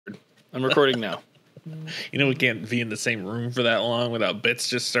I'm recording now. You know we can't be in the same room for that long without bits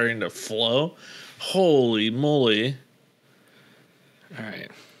just starting to flow. Holy moly. All right.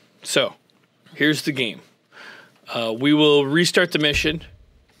 So, here's the game. We will restart the mission.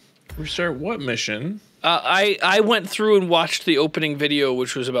 Restart what mission? I went through and watched the opening video,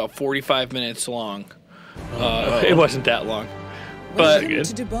 which was about 45 minutes long. It wasn't that long. But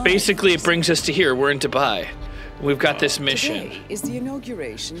basically it brings us to here. We're in Dubai. We've got this mission. Today is the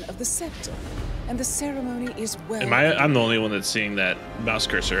inauguration of the scepter, and the ceremony is well. I'm the only one that's seeing that mouse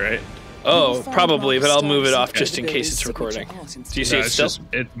cursor, right? Oh, probably, but I'll move it off just in case it's recording. Do you see it still?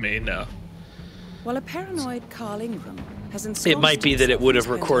 It's me, no. While a paranoid Carl Ingram has installed it might be that it would have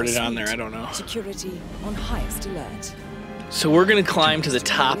recorded on there, I don't know. Security on highest alert. So we're going to climb to the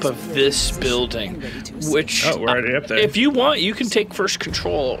top of this building, which we're already up there. If you want, you can take first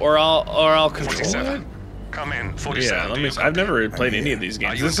control, or I'll control 47. Come in, 47. Yeah, I've never played any of these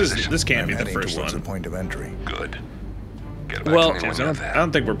games. This can't be the first one. The point of entry. Good. Well, I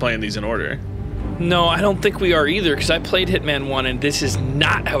don't think we're playing these in order. No, I don't think we are either, because I played Hitman 1, and this is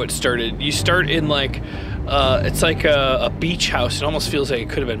not how it started. You start in, like, it's like a beach house. It almost feels like it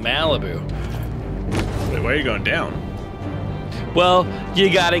could have been Malibu. Wait, why are you going down? Well, you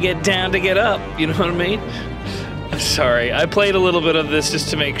gotta get down to get up, you know what I mean? Sorry, I played a little bit of this just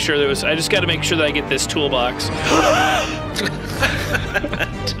to make sure I just gotta make sure that I get this toolbox.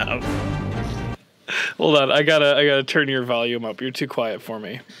 Hold on, I gotta turn your volume up. You're too quiet for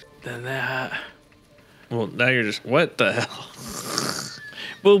me. Then that. Well, now you're just, what the hell?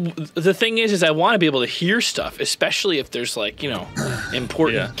 Well, the thing is I want to be able to hear stuff, especially if there's, like, you know,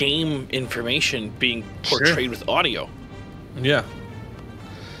 important game information being portrayed with audio. Yeah.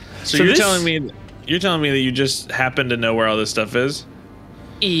 So you're telling me that you just happen to know where all this stuff is?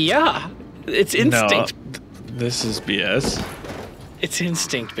 Yeah. It's instinct. No, this is BS. It's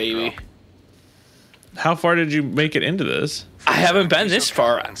instinct, baby. How far did you make it into this? I haven't been this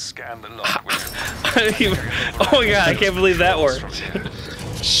far. Oh my god, I can't believe that worked.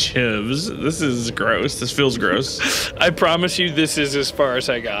 Shivs. This is gross. This feels gross. I promise you this is as far as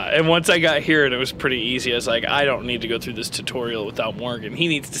I got. And once I got here and it was pretty easy, I was like, I don't need to go through this tutorial without Morgan. He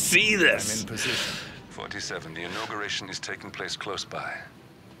needs to see this. I'm in position. 47, the inauguration is taking place close by.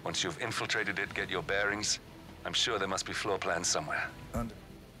 Once you've infiltrated it, get your bearings. I'm sure there must be floor plans somewhere.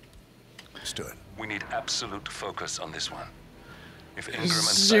 Understood. We need absolute focus on this one. If Ingram and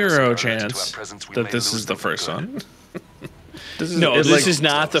Zero chance that this is the first one. This is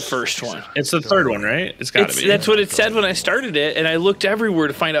not the first one. It's the third one, right? It's got to be. That's what it said when I started it, and I looked everywhere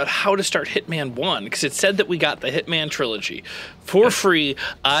to find out how to start Hitman 1, because it said that we got the Hitman trilogy for free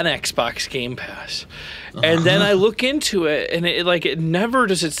on Xbox Game Pass. And then I look into it, and it never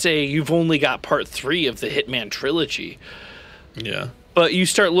does it say you've only got part 3 of the Hitman trilogy. Yeah. But you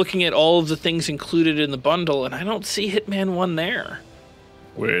start looking at all of the things included in the bundle, and I don't see Hitman 1 there.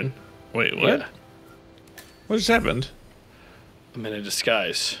 Weird. Wait, what? Yeah. What just happened? I'm in a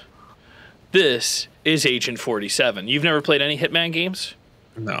disguise. This is Agent 47. You've never played any Hitman games?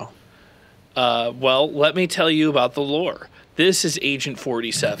 No. Well, let me tell you about the lore. This is Agent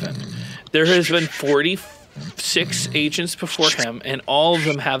 47. There has been 46 agents before him, and all of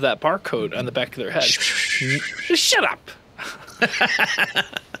them have that barcode on the back of their head. Shut up.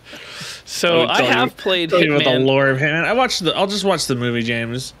 So I have played Hitman. About the lore of Hitman. I'll just watch the movie,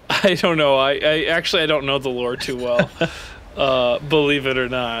 James. I don't know. I actually don't know the lore too well. Believe it or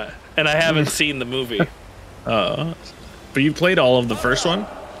not. And I haven't seen the movie. But you played all of the first one?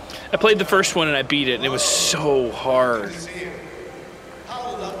 I played the first one and I beat it, and it was so hard.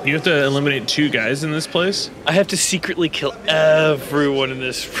 You have to eliminate 2 guys in this place? I have to secretly kill everyone in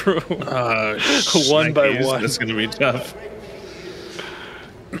this room. One by one. That's going to be tough.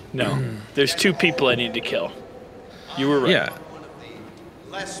 No. There's 2 people I need to kill. You were right. Yeah.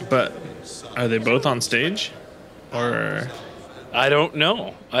 But are they both on stage? Or I don't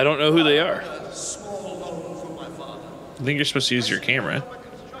know. I don't know who they are. I think you're supposed to use your camera.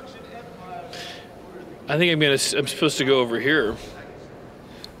 I think I'm supposed to go over here.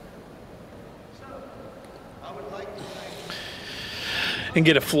 And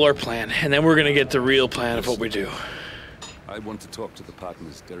get a floor plan, and then we're gonna get the real plan of what we do. I want to talk to the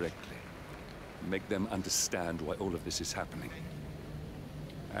partners directly. Make them understand why all of this is happening.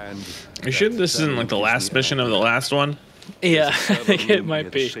 And you sure this isn't like the last mission of the last one? Yeah, I think it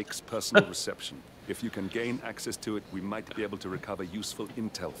might be. Shake's personal reception. If you can gain access to it, we might be able to recover useful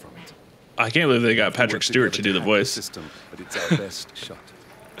intel from it. I can't believe they got Patrick Stewart to do the voice. System, but it's our best shot.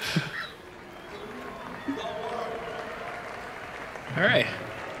 All right.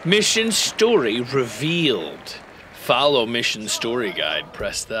 Mission story revealed. Follow mission story guide.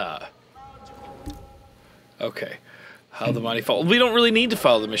 Press that. Okay. How the money falls. We don't really need to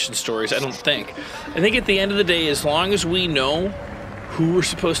follow the mission stories, I don't think. I think at the end of the day, as long as we know who we're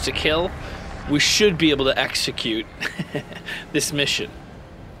supposed to kill, we should be able to execute this mission.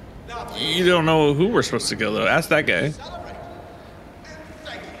 You don't know who we're supposed to kill, though. Ask that guy.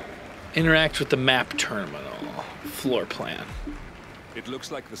 Interact with the map terminal. Floor plan. It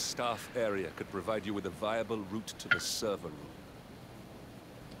looks like the staff area could provide you with a viable route to the server room.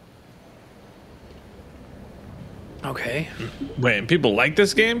 Okay. Wait, and people like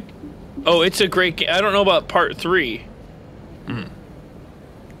this game? Oh, it's a great game. I don't know about part 3.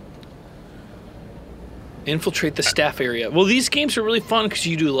 Infiltrate the staff area. Well, these games are really fun because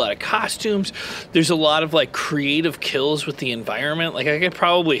you do a lot of costumes. There's a lot of like creative kills with the environment. Like I could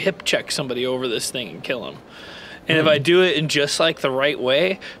probably hip check somebody over this thing and kill them. And if I do it in just like the right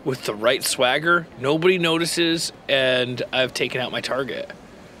way with the right swagger, nobody notices, and I've taken out my target.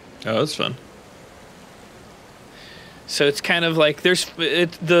 Oh, that's fun. So it's kind of like the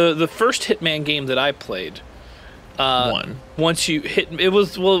first Hitman game that I played. One. Once you hit, it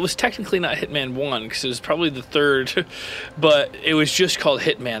was technically not Hitman 1 because it was probably the third, but it was just called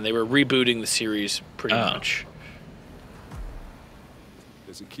Hitman. They were rebooting the series pretty much.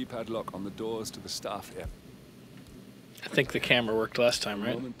 There's a keypad lock on the doors to the staff area. I think the camera worked last time,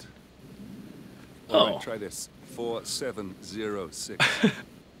 right? All right, try this. 4706.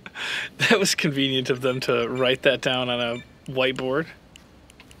 That was convenient of them to write that down on a whiteboard.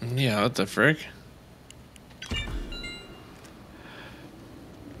 Yeah, what the frick?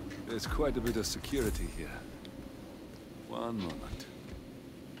 There's quite a bit of security here. One moment.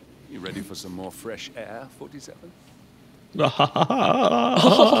 You ready for some more fresh air, 47? I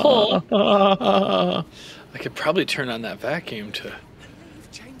could probably turn on that vacuum to...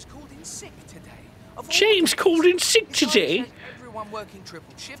 James called in sick today. James called in sick today? Everyone working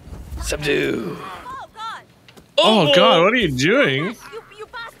triple shift. Subdue. Oh, God. Oh, God, what are you doing? You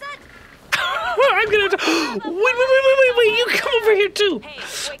bastard. I'm gonna... Wait, you come over here too. Hey,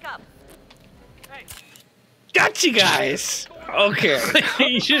 wake up. Got you guys. Okay.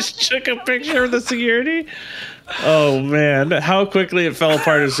 You just took a picture of the security? Oh, man. How quickly it fell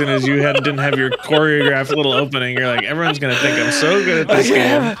apart as soon as you didn't have your choreographed little opening. You're like, everyone's going to think I'm so good at this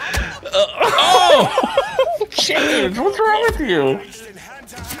game. Oh! James, what's wrong with you?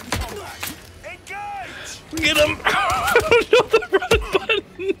 Get him. The run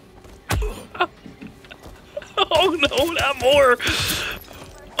button. Oh, no, not more.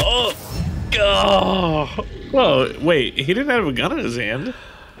 Oh, God. Whoa, wait. He didn't have a gun in his hand.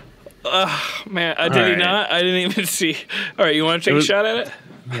 Man, did he not? I didn't even see. All right, you want to take a shot at it?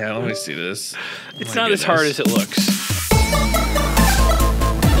 Yeah, let me see this. It's not as hard as it looks.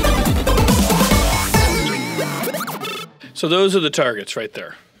 So those are the targets right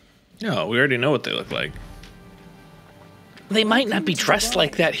there. No, we already know what they look like. They might not be dressed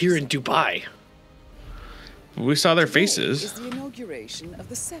like that here in Dubai. We saw their Is faces. the inauguration of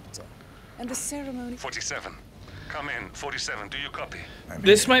the scepter and the ceremony. 47. Come in. 47. Do you copy?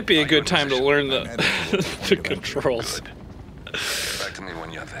 This might be a good time to learn the the controls. Good. Get back to me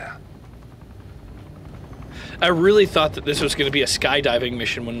when you're there. I really thought that this was going to be a skydiving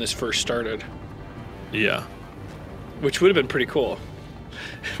mission when this first started, Yeah. which would have been pretty cool.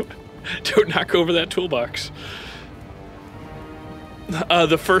 Don't knock over that toolbox.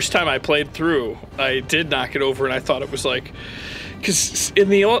 The first time I played through, I did knock it over, and I thought it was like... Because in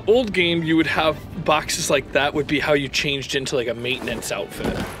the old game, you would have boxes like that would be how you changed into like a maintenance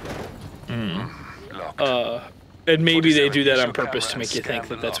outfit. And maybe they do that on purpose to make you think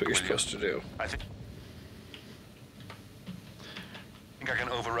that that's what you're supposed to do. I think I can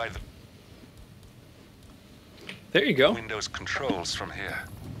override the There you go. Windows controls from here.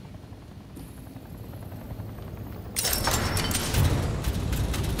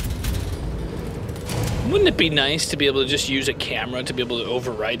 Wouldn't it be nice to be able to just use a camera to be able to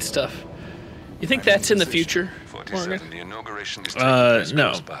override stuff? You think that's in the future, Morgan? 47. The inauguration is taking place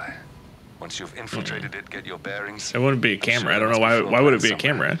no. close by. Once you've infiltrated it, get your bearings. It wouldn't be a camera. I don't know why would it be a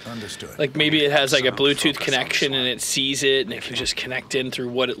camera? Understood. Like maybe it has like a Bluetooth connection and it sees it and it can just connect in through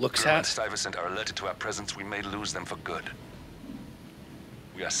what it looks Ground at. Stuyvesant are alerted to our presence. We may lose them for good.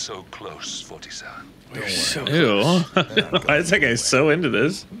 We are so close, 47. We're so Ew. Why is that guy so into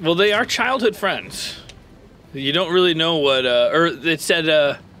this? Well, they are childhood friends. You don't really know what, or it said,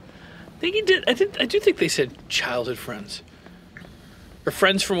 I think he did. I do think they said childhood friends, or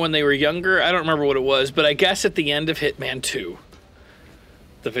friends from when they were younger. I don't remember what it was, but I guess at the end of Hitman 2,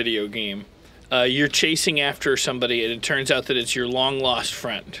 the video game, you're chasing after somebody, and it turns out that it's your long lost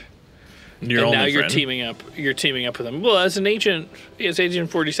friend, Now you're teaming up. You're teaming up with him. Well, as Agent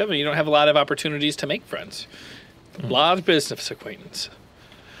 47, you don't have a lot of opportunities to make friends. A lot of business acquaintance.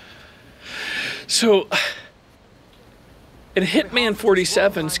 So, and Hitman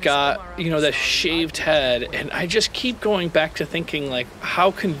 47's got, that shaved head, and I just keep going back to thinking, like,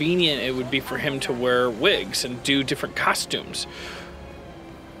 how convenient it would be for him to wear wigs and do different costumes.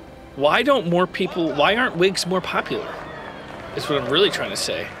 Why aren't wigs more popular? Is what I'm really trying to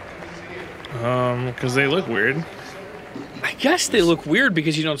say. Because they look weird. I guess they look weird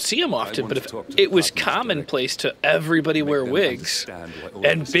because you don't see them often, but if it was commonplace to everybody wear wigs,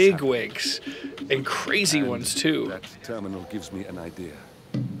 and big wigs, and crazy ones too. That terminal gives me an idea.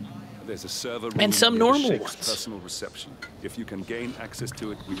 There's a server room And some near normal the Sheikh's ones. personal reception. If you can gain access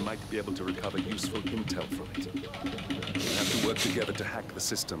to it, we might be able to recover useful intel from it. We have to work together to hack the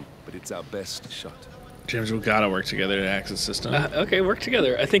system, but it's our best shot. James, we gotta work together to access the system. Okay, work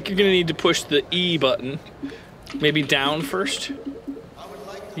together. I think you're gonna need to push the E button. Maybe down first.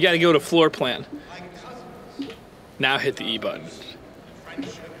 You gotta go to floor plan. Now hit the E button.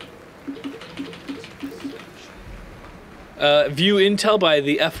 View intel by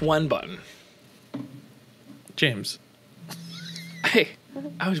the F1 button. James. Hey,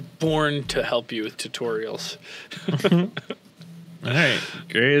 I was born to help you with tutorials. All right.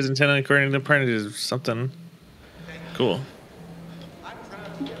 Gray is intended according to the apprentice. Something cool.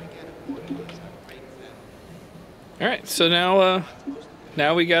 All right, so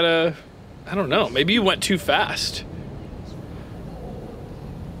now we gotta, I don't know, maybe you went too fast.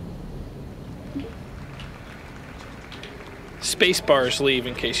 Space bars leave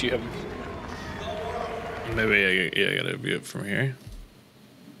in case you have. Maybe I gotta view it from here.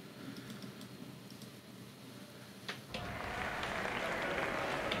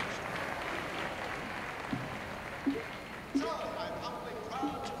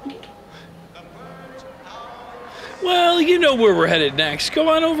 Well, you know where we're headed next. Go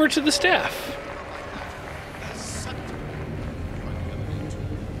on over to the staff.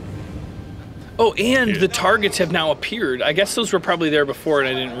 Oh, and the targets have now appeared. I guess those were probably there before and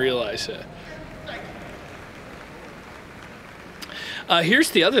I didn't realize it. Here's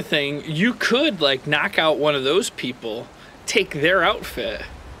the other thing. You could, like, knock out one of those people, take their outfit,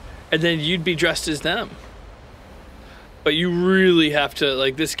 and then you'd be dressed as them. But you really have to,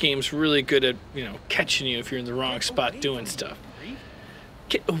 like, this game's really good at, catching you if you're in the wrong spot doing stuff.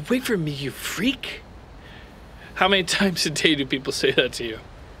 Get away from me, you freak. How many times a day do people say that to you?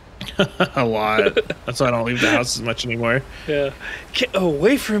 A lot. That's why I don't leave the house as much anymore. Yeah. Get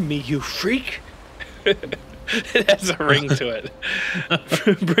away from me, you freak. It has a ring to it.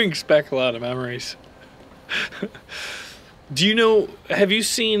 Brings back a lot of memories. Have you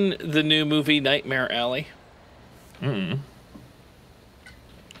seen the new movie Nightmare Alley?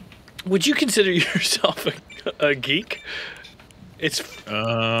 Would you consider yourself a geek? It's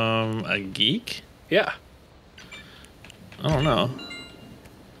a geek? Yeah. I don't know.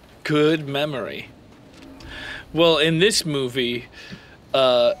 Good memory. Well, in this movie,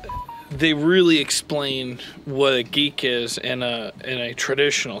 they really explain what a geek is in a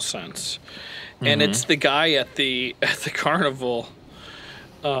traditional sense, and it's the guy at the carnival.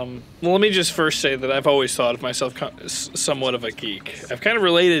 Well, let me just first say that I've always thought of myself somewhat of a geek. I've kind of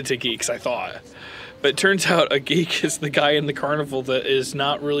related to geeks, I thought. But it turns out a geek is the guy in the carnival that is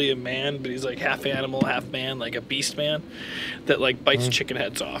not really a man, but he's like half animal, half man, like a beast man, that like bites chicken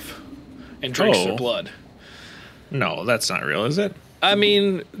heads off and drinks their blood. No, that's not real, is it? I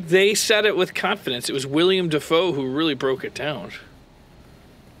mean, they said it with confidence. It was William Dafoe who really broke it down.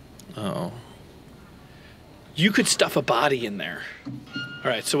 Oh. You could stuff a body in there.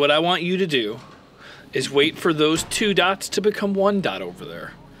 All right, so what I want you to do is wait for those 2 dots to become 1 dot over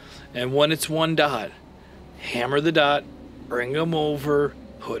there. And when it's 1 dot, hammer the dot, bring them over,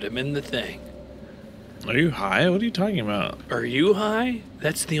 put them in the thing. Are you high? What are you talking about? Are you high?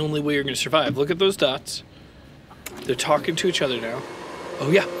 That's the only way you're going to survive. Look at those dots. They're talking to each other now.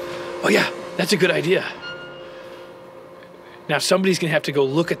 Oh, yeah, that's a good idea. Now somebody's going to have to go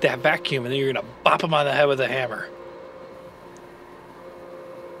look at that vacuum, and then you're going to bop them on the head with a hammer.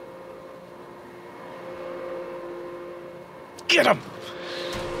 Get him!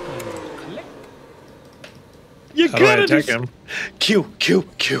 You How do I gotta attack him? Q.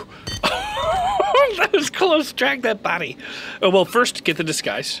 That was close. Drag that body. Oh, well, first get the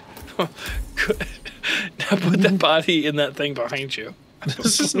disguise. Good. Now put that body in that thing behind you.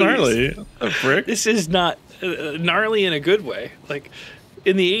 This is gnarly. A brick. This is not gnarly in a good way. Like,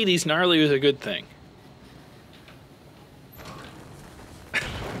 in the 80s, gnarly was a good thing.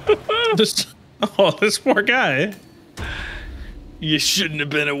 This poor guy. You shouldn't have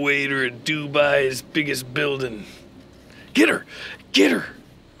been a waiter at Dubai's biggest building. Get her! Get her!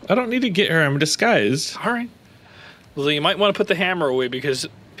 I don't need to get her. I'm disguised. All right. Well, you might want to put the hammer away because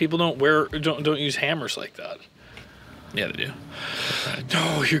people don't use hammers like that. Yeah, they do.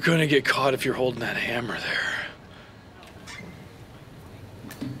 No, you're gonna get caught if you're holding that hammer there.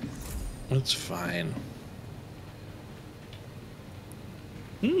 That's fine.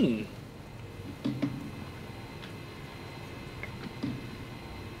 Hmm.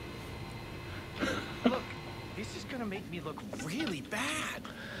 Look, this is gonna make me look really bad.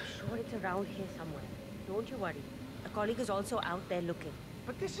 Sure, it's around here somewhere. Don't you worry. A colleague is also out there looking.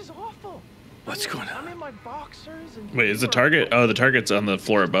 But this is awful. What's going I'm on? in my boxers and Wait, is the target? Oh, the target's on the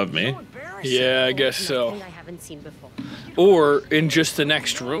floor above me. so embarrassing. Yeah, I guess so. Nothing I haven't seen before. Or in just the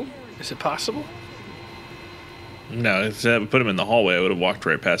next room. Is it possible? No, if that would put him in the hallway, I would have walked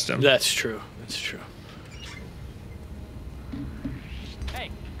right past him. That's true. That's true. Hey,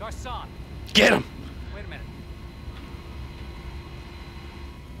 Garcon. Get him! Wait a minute.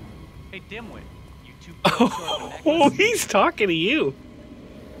 Hey, Dimwit. You two. Oh, he's talking to you.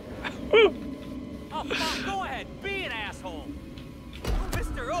 Oh, fuck, go ahead. Be an asshole.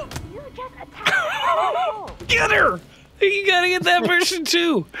 Mister, oh. You just attacked. Get her! You gotta get that person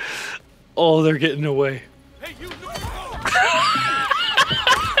too. Oh, they're getting away. Hey, you.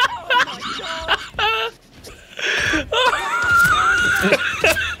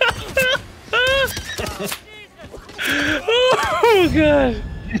 Oh god.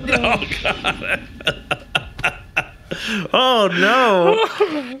 Oh god. Oh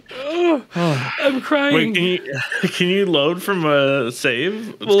no. I'm crying. Wait, can you load from a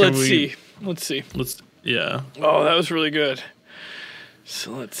save? Well, let's see. Yeah. Oh, that was really good.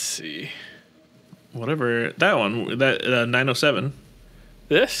 So let's see. Whatever. That one. That 907.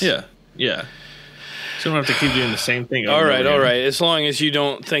 This? Yeah. Yeah. So you don't have to keep doing the same thing. All over right, and over all again. right. As long as you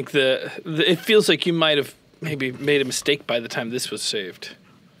don't think that it feels like you might have maybe made a mistake by the time this was saved.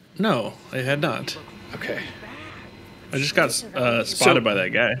 No, I had not. Okay. I just got spotted by that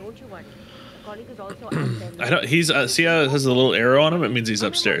guy. Don't you worry. A colleague is also out there. I don't. He's see how it has a little arrow on him? It means he's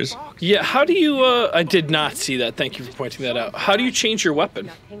upstairs. Yeah, how do you I did not see that. Thank you for pointing that out. How do you change your weapon?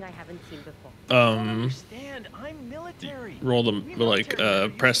 Nothing I haven't seen before. Understand? I'm military. Roll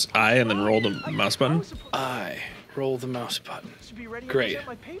the press I and then roll the mouse button. I roll the mouse button. Should be ready to Great. present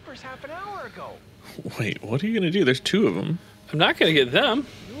my papers half an hour ago. Wait, what are you gonna do? There's two of them. I'm not going to get them.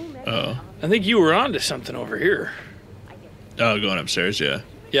 Oh, I think you were onto something over here. oh, going upstairs. Yeah.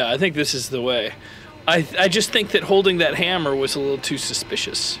 Yeah, I think this is the way. I just think that holding that hammer was a little too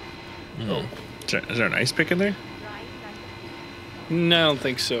suspicious. Is there an ice pick in there? No, I don't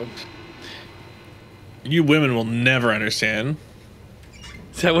think so. You women will never understand.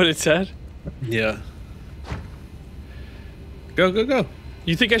 Is that what it said? Yeah. Go, go, go.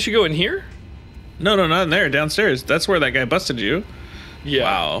 You think I should go in here? No, no, not in there. Downstairs. That's where that guy busted you. Yeah.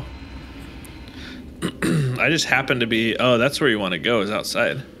 Wow. I just happened to be. Oh, that's where you want to go. Is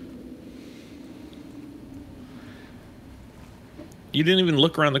outside. You didn't even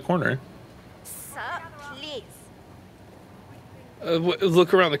look around the corner. Sir, please.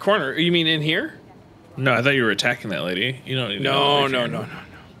 Look around the corner. You mean in here? No, I thought you were attacking that lady. You don't. Need No, to no, no, no, no.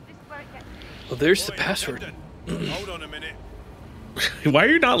 Well, there's the password. Hold on a minute. Why are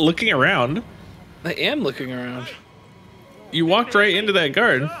you not looking around? I am looking around. You walked right into that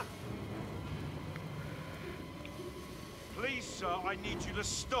guard. Please, sir, I need you to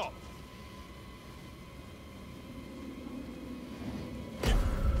stop.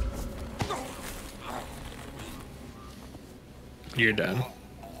 You're done.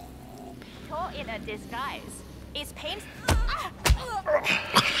 You're in a disguise. It's painful.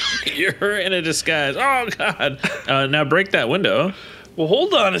 You're in a disguise. Oh God! Now break that window. Well,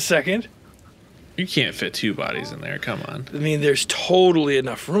 hold on a second. You can't fit two bodies in there. Come on. I mean, there's totally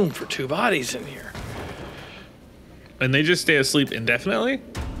enough room for two bodies in here. And they just stay asleep indefinitely?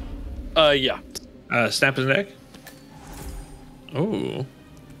 Yeah. Snap his neck. Ooh.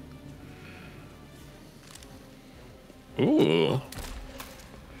 Ooh.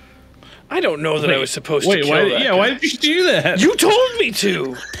 I don't know that I was supposed to kill why, that yeah, guy. why did you do that? You told me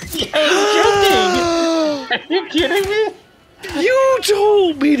to. Are you kidding me? You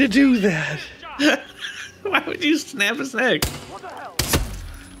told me to do that. Why would you snap his neck?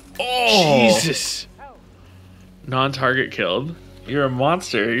 Oh. Jesus. Non-target killed. You're a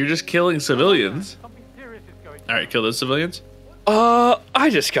monster. You're just killing civilians. Something serious is going All right, kill those civilians. I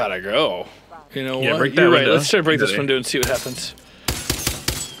just gotta go. You know Yeah, what? break that You're right. window. Let's try to break this Easily. window and see what happens.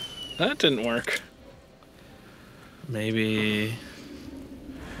 That didn't work. Maybe.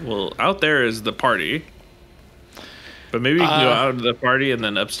 Well, out there is the party. But maybe you can go out of the party and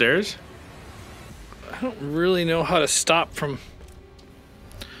then upstairs. I don't really know how to stop from.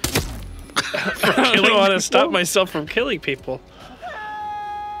 I don't know how to stop myself from killing people.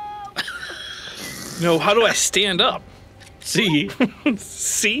 No, how do I stand up? See?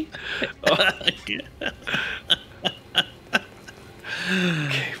 See? Oh.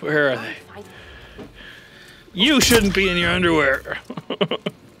 Okay, where are they? You shouldn't be in your underwear.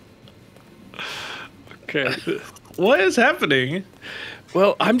 Okay. What is happening?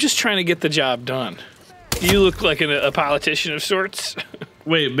 Well, I'm just trying to get the job done. You look like a politician of sorts.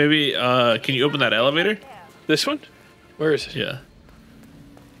 Wait, maybe, can you open that elevator? This one? Where is it? Yeah.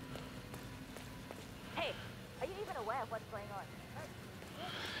 Hey, are you even aware of what's going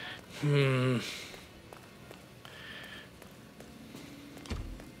on?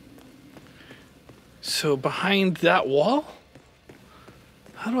 So behind that wall?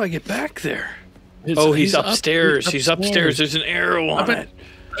 How do I get back there? He's upstairs. He's upstairs. There's an arrow on it.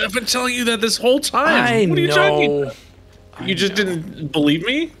 I've been telling you that this whole time. I what are you know. talking about? You just didn't believe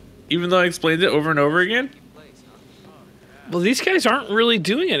me? Even though I explained it over and over again? Well, these guys aren't really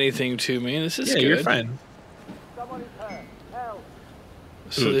doing anything to me. This is good. You're fine.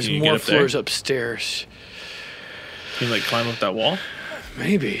 So Ooh, there's can you more get up there? floors upstairs. Can you, like, climb up that wall?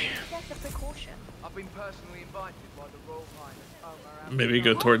 Maybe. Just a precaution. I've been personally invited by the Royal Highness. Maybe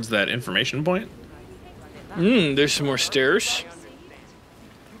go towards that information point? There's some more stairs. You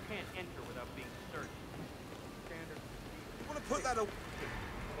can't enter without being searched.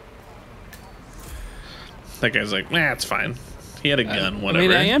 That guy's like, nah, it's fine. He had a gun, I whatever.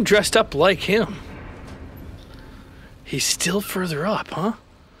 mean, I am dressed up like him. He's still further up, huh?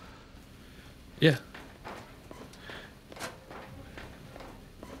 Yeah.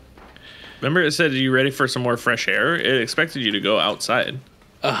 Remember it said, are you ready for some more fresh air? It expected you to go outside.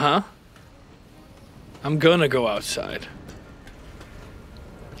 Uh-huh. I'm gonna go outside.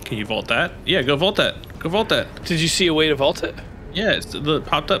 Can you vault that? Yeah, go vault that. Go vault that. Did you see a way to vault it? Yeah, it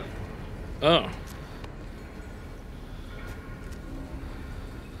popped up. Oh.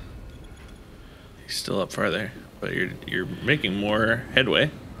 He's still up farther, but you're making more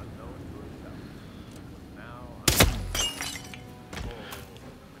headway.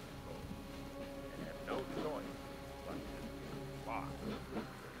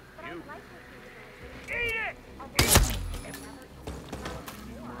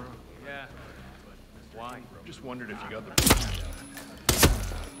 Just wondered if you got the...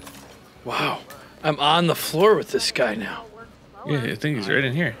 Wow. I'm on the floor with this guy now. Yeah, I think he's right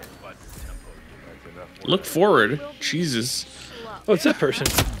in here. Look forward. Jesus. Oh, it's that person.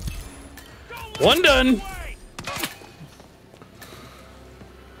 One done.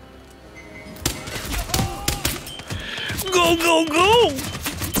 Go, go, go.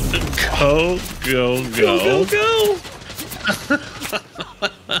 Go, go, Go, go. go, go.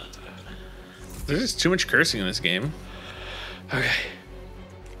 There's just too much cursing in this game. Okay.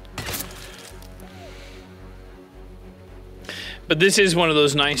 But this is one of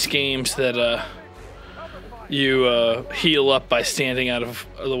those nice games that you heal up by standing out of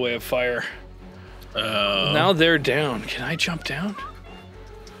the way of fire. Now they're down. Can I jump down?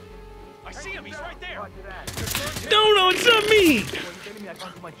 I see him. He's right there. No, it's not me.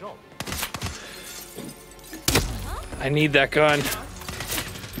 I need that gun.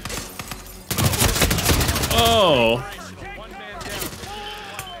 Oh.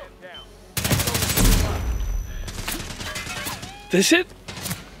 This it?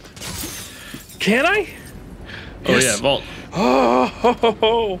 Can I? Oh Yes. yeah, vault.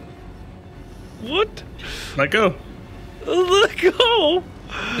 Oh, what? Let go. Let go.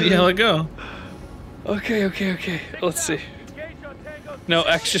 Yeah, let go. Okay. Let's see. No,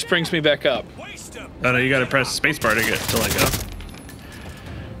 X just brings me back up. Oh no, you gotta press spacebar to get to let go.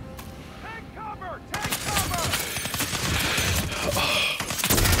 Take cover! Take cover!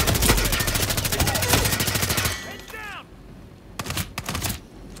 Head down!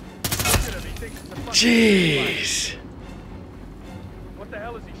 Jeez. What the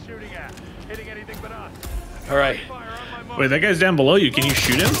hell is he shooting at? Hitting anything but us? All right. Fire on my mark. Wait, that guy's down below you. Can you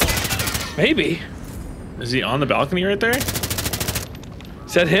shoot him? Maybe. Is he on the balcony right there?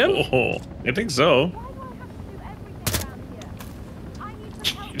 Is that him? Oh, I think so. Why do I have to do everything around here? I need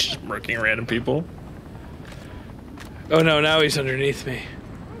some help. Just murking random people. Oh no, now he's underneath me.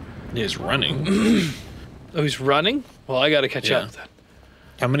 He's running. Oh, he's running? Well, I gotta catch Yeah. up then.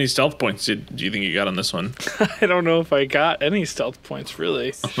 How many stealth points do you think you got on this one? I don't know if I got any stealth points,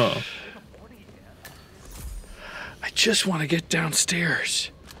 really. Oh. I just want to get downstairs.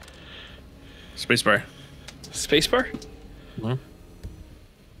 Spacebar. Spacebar? Oh.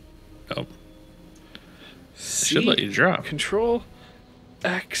 Should let you drop. Control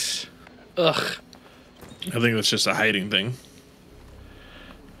X. Ugh. I think that's just a hiding thing.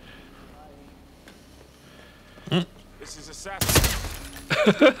 This is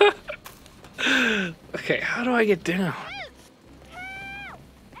assassinate. Okay, how do I get down?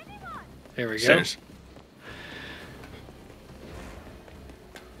 There we go. Stairs.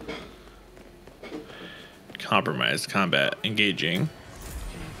 Compromised combat. Engaging.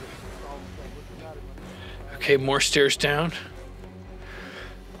 Okay, more stairs down.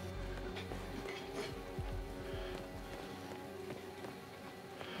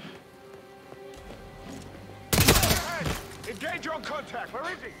 Engage on contact. Where is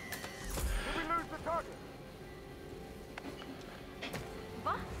he? Did we lose the target?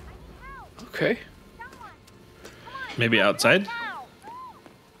 Okay. Maybe outside?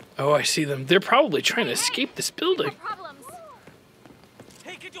 Oh, I see them. They're probably trying to escape this building.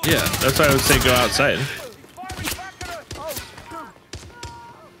 Yeah, that's why I would say go outside.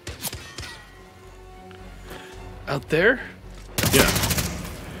 Out there? Yeah.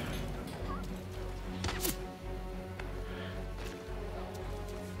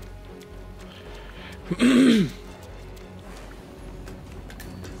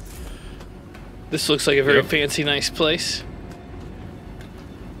 This looks like a very Yep. fancy, nice place.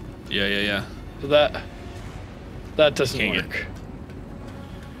 Yeah. That doesn't Can't work.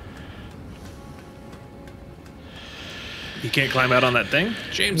 You can't climb out on that thing?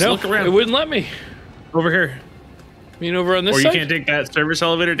 James, No, look around. it wouldn't let me. Over here. You mean over on this Or you side? can't take that service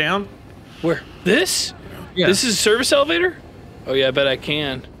elevator down? Where? This? Yeah. This is a service elevator? Oh yeah, I bet I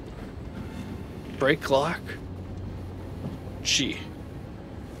can. Brake lock. Gee.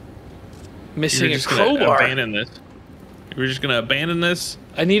 Missing You're a just gonna crowbar. abandon this. We're just gonna abandon this.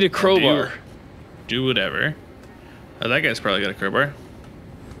 I need a crowbar. Do whatever. Oh, that guy's probably got a crowbar.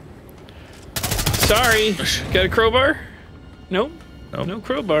 Sorry. Got a crowbar? Nope. Nope. No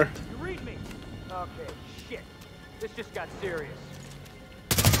crowbar. You read me? Okay, shit. This just got serious.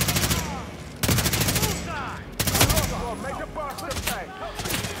 Make a bastard pay.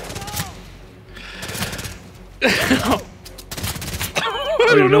 Oh,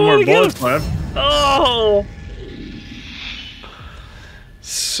 you have no more bullets left. Oh.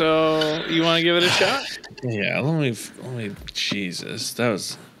 So, you want to give it a shot? Yeah, let me. Jesus, that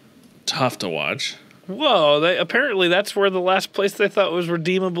was tough to watch. Whoa, apparently that's where the last place they thought was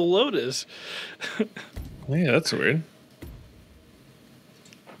redeemable loot is. Yeah, that's weird.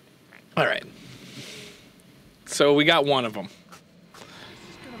 All right. So we got one of them.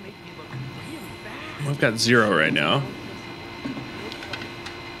 We've got 0 right now.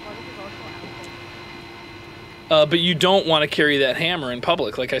 But you don't want to carry that hammer in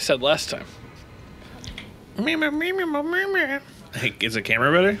public, like I said last time. Hey, is the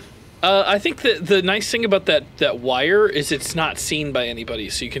camera better? I think that the nice thing about that wire is it's not seen by anybody,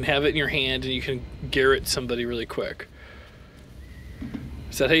 so you can have it in your hand and you can garrot somebody really quick.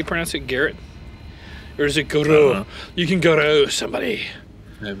 Is that how you pronounce it, garrot? Or is it goro? You can goro somebody.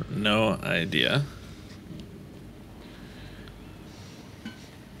 I have no idea.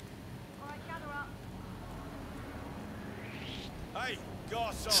 Hey,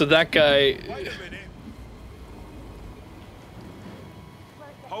 gosh. So that guy... Wait a minute.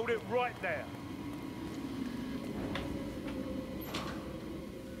 Hold it right there.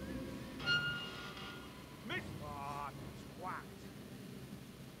 Miss. Ah, twat.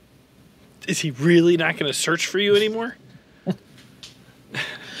 Is he really not going to search for you anymore?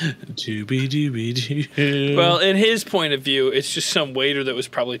 Doobie-doobie-doo. Well, in his point of view, it's just some waiter that was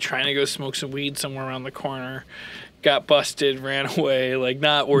probably trying to go smoke some weed somewhere around the corner, got busted, ran away. Like,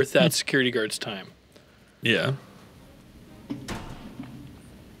 not worth that security guard's time. Yeah.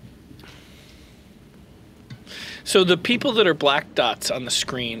 So the people that are black dots on the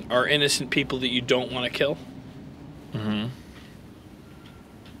screen are innocent people that you don't want to kill? Mm-hmm.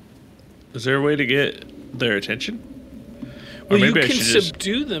 Is there a way to get their attention? Or Well, you maybe I can should just...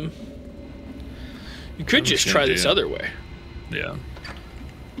 subdue them. You could I'm just just try gonna this do- other way. Yeah.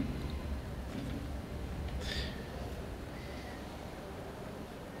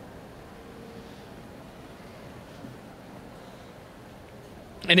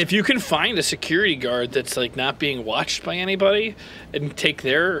 And if you can find a security guard that's like not being watched by anybody and take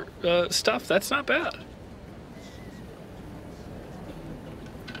their stuff, that's not bad.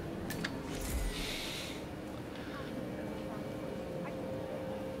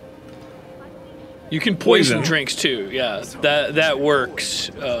 You can poison Poison. drinks too. Yeah, that works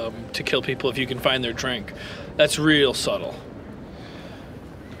to kill people if you can find their drink. That's real subtle.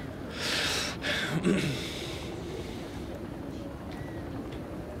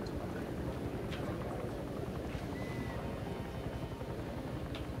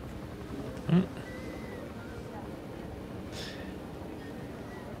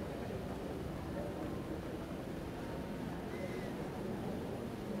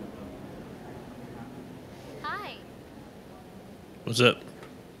 What's up?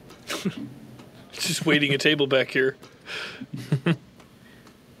 Just waiting a table back here.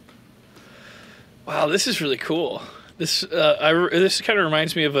 Wow, this is really cool. This this kind of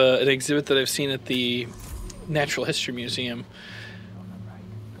reminds me of an exhibit that I've seen at the Natural History Museum,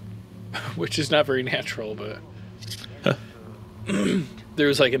 which is not very natural, but there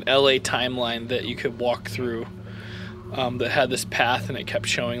was like an LA timeline that you could walk through that had this path, and it kept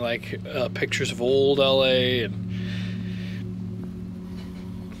showing like pictures of old LA, and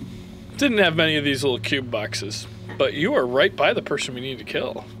didn't have many of these little cube boxes. But you are right by the person we need to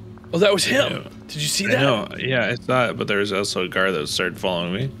kill. Oh, that was him. Yeah. Did you see that? No, yeah, I saw it, but there was also a guard that started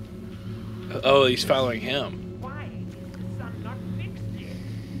following me. Oh, he's following him. Why is the sun not fixed yet?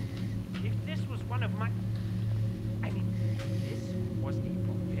 If this was one of my... I mean, if this was a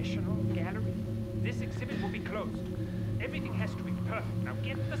professional gallery, this exhibit will be closed. Everything has to be perfect. Now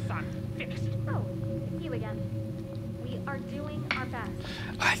get the sun fixed. Oh, it's you again. We are doing our best.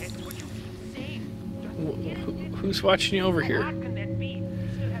 That's what you keep saying. Just get it fixed. Who's watching you over here? How can that be? You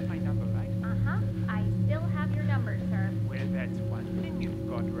still have my number, right? Uh-huh. I still have your number, sir. Well, that's one thing you've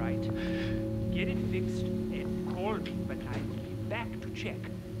got right. Get it fixed and call me, but I will be back to check,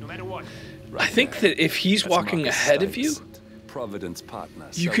 no matter what. I think that if he's That's wasking Marcus ahead of you, Stuyvesant, Providence partner.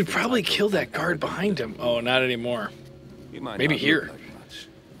 you could probably self-entitled kill that and guard behind him. Oh, not anymore. He might Maybe not here. look like much,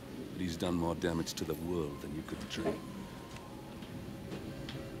 but he's done more damage to the world than you could dream.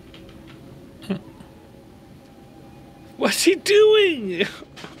 What's he doing?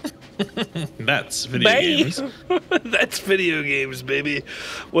 That's video Bang. games. That's video games, baby.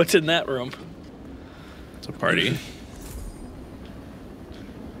 What's in that room? It's a party.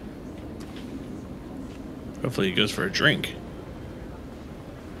 Hopefully he goes for a drink.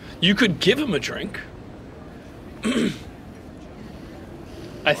 You could give him a drink.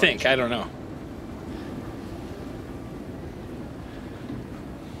 I think. I don't know.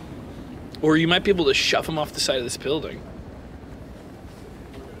 Or you might be able to shove him off the side of this building.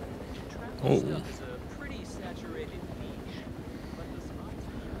 Oh.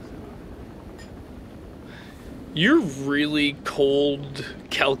 You're really cold,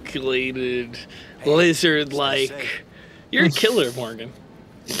 calculated, lizard-like. You're a killer, Morgan.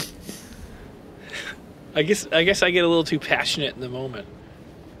 I guess I get a little too passionate in the moment.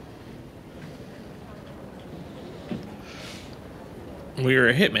 Well, you're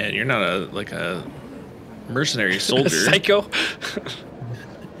a hitman. You're not a mercenary soldier. Psycho.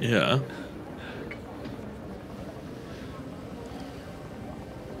 Yeah.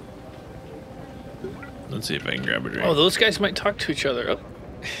 Let's see if I can grab a drink. Oh, those guys might talk to each other. Oh,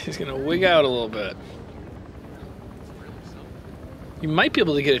 he's gonna wig out a little bit. You might be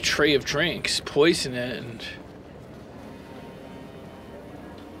able to get a tray of drinks, poison it, and...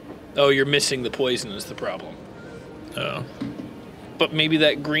 Oh, you're missing the poison is the problem. Oh. But maybe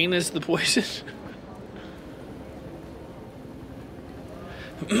that green is the poison?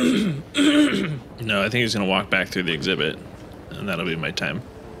 No, I think he's gonna walk back through the exhibit, and that'll be my time.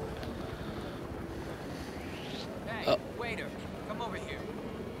 Hey, waiter, come over here.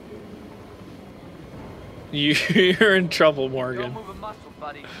 You're in trouble, Morgan. Don't move a muscle,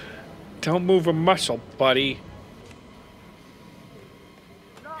 buddy. Don't move a muscle, buddy.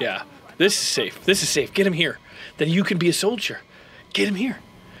 Yeah, this is safe. This is safe. Get him here. Then you can be a soldier. Get him here.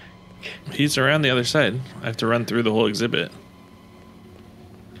 He's around the other side. I have to run through the whole exhibit.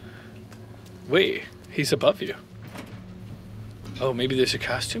 Wait, he's above you. Oh, maybe there's a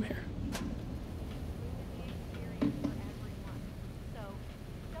costume here.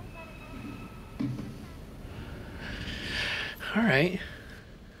 All right.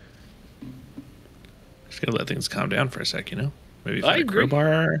 Just gotta let things calm down for a sec, you know? Maybe I find a agree.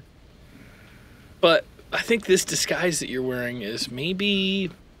 crowbar. But I think this disguise that you're wearing is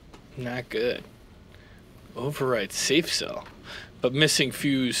maybe not good. Override safe cell, but missing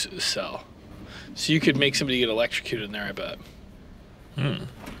fuse cell. So you could make somebody get electrocuted in there, I bet. Where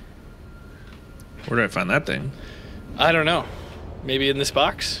do I find that thing? I don't know. Maybe in this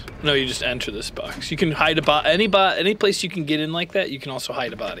box? No, you just enter this box. You can hide a body. Any place you can get in like that, you can also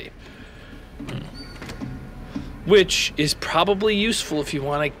hide a body. Which is probably useful if you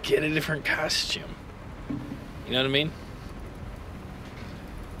want to get a different costume. You know what I mean?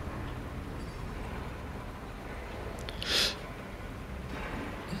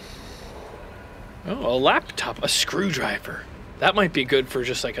 Oh, a laptop, a screwdriver. That might be good for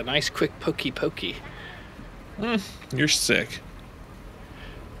just like a nice quick pokey. You're sick.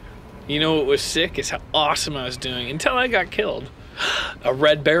 You know what was sick is how awesome I was doing until I got killed. A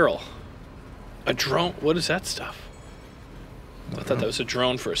red barrel. A drone. What is that stuff? I thought that was a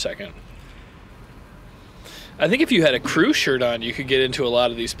drone for a second. I think if you had a crew shirt on, you could get into a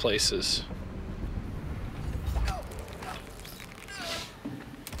lot of these places.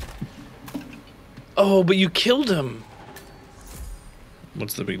 Oh, but you killed him.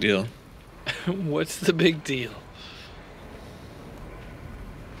 What's the big deal? What's the big deal?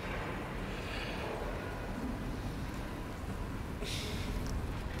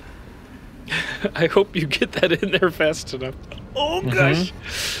 I hope you get that in there fast enough. Oh, gosh.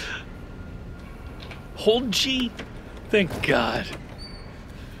 Hold G. Thank God.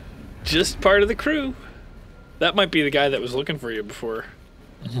 Just part of the crew. That might be the guy that was looking for you before.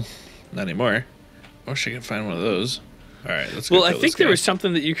 Not anymore. I wish I could find one of those. All right, let's go. Well, I think there was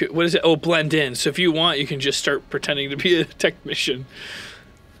something that you could... What is it? Oh, blend in. So if you want, you can just start pretending to be a technician.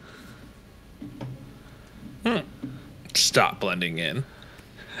 Stop blending in.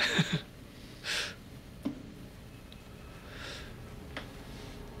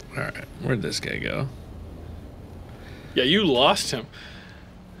 All right, where'd this guy go? Yeah, you lost him.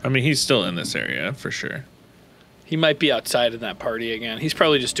 I mean, he's still in this area for sure. He might be outside in that party again. He's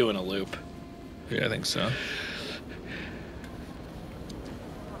probably just doing a loop. Yeah, I think so.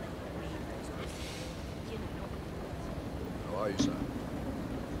 How are you, sir?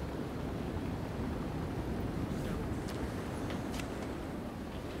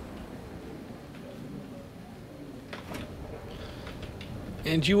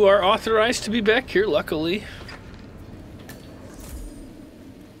 And you are authorized to be back here, luckily.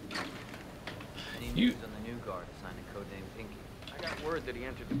 You... I got word that he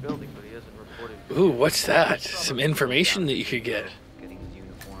entered the building, but he hasn't reported. Ooh, what's that? Some information that you could get. Getting his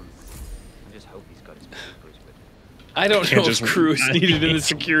uniform. I just hope he's got his papers with him. I don't know if crew is needed in the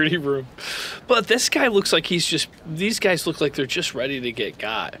security room. But this guy looks like he's just... These guys look like they're just ready to get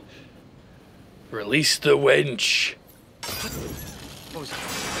got. Release the wench.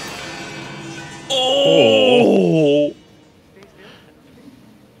 Oh!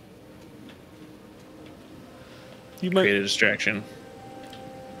 You might create a distraction.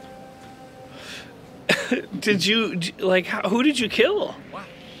 Did you, like, who did you kill?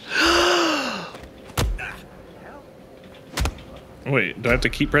 Wait, do I have to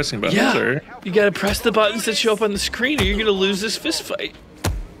keep pressing buttons? Yeah, or? You gotta press the buttons that show up on the screen or you're gonna lose this fist fight.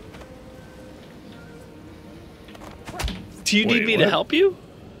 Do you need me to help you?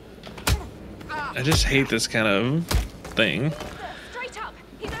 I just hate this kind of thing. Straight up!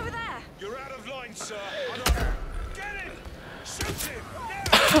 He's over there! You're out of line, sir. Get him! Shoot him!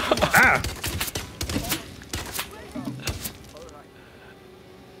 Ah!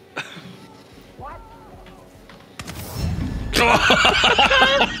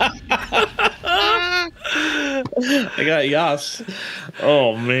 I got yas.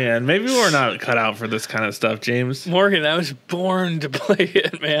 Oh man, maybe we're not cut out for this kind of stuff, James. Morgan, I was born to play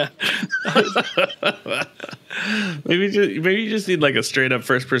it, man. maybe you just need like a straight up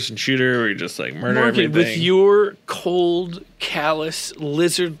first person shooter where you just like murder Morgan, everything. with your cold, callous,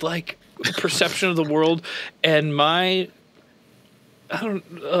 lizard like perception of the world and my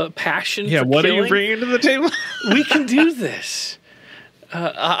passion for what killing, are you bringing to the table? we can do this.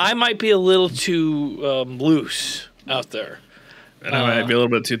 I might be a little too loose out there. And I might be a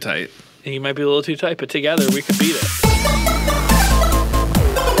little bit too tight. And you might be a little too tight, but together we could beat it.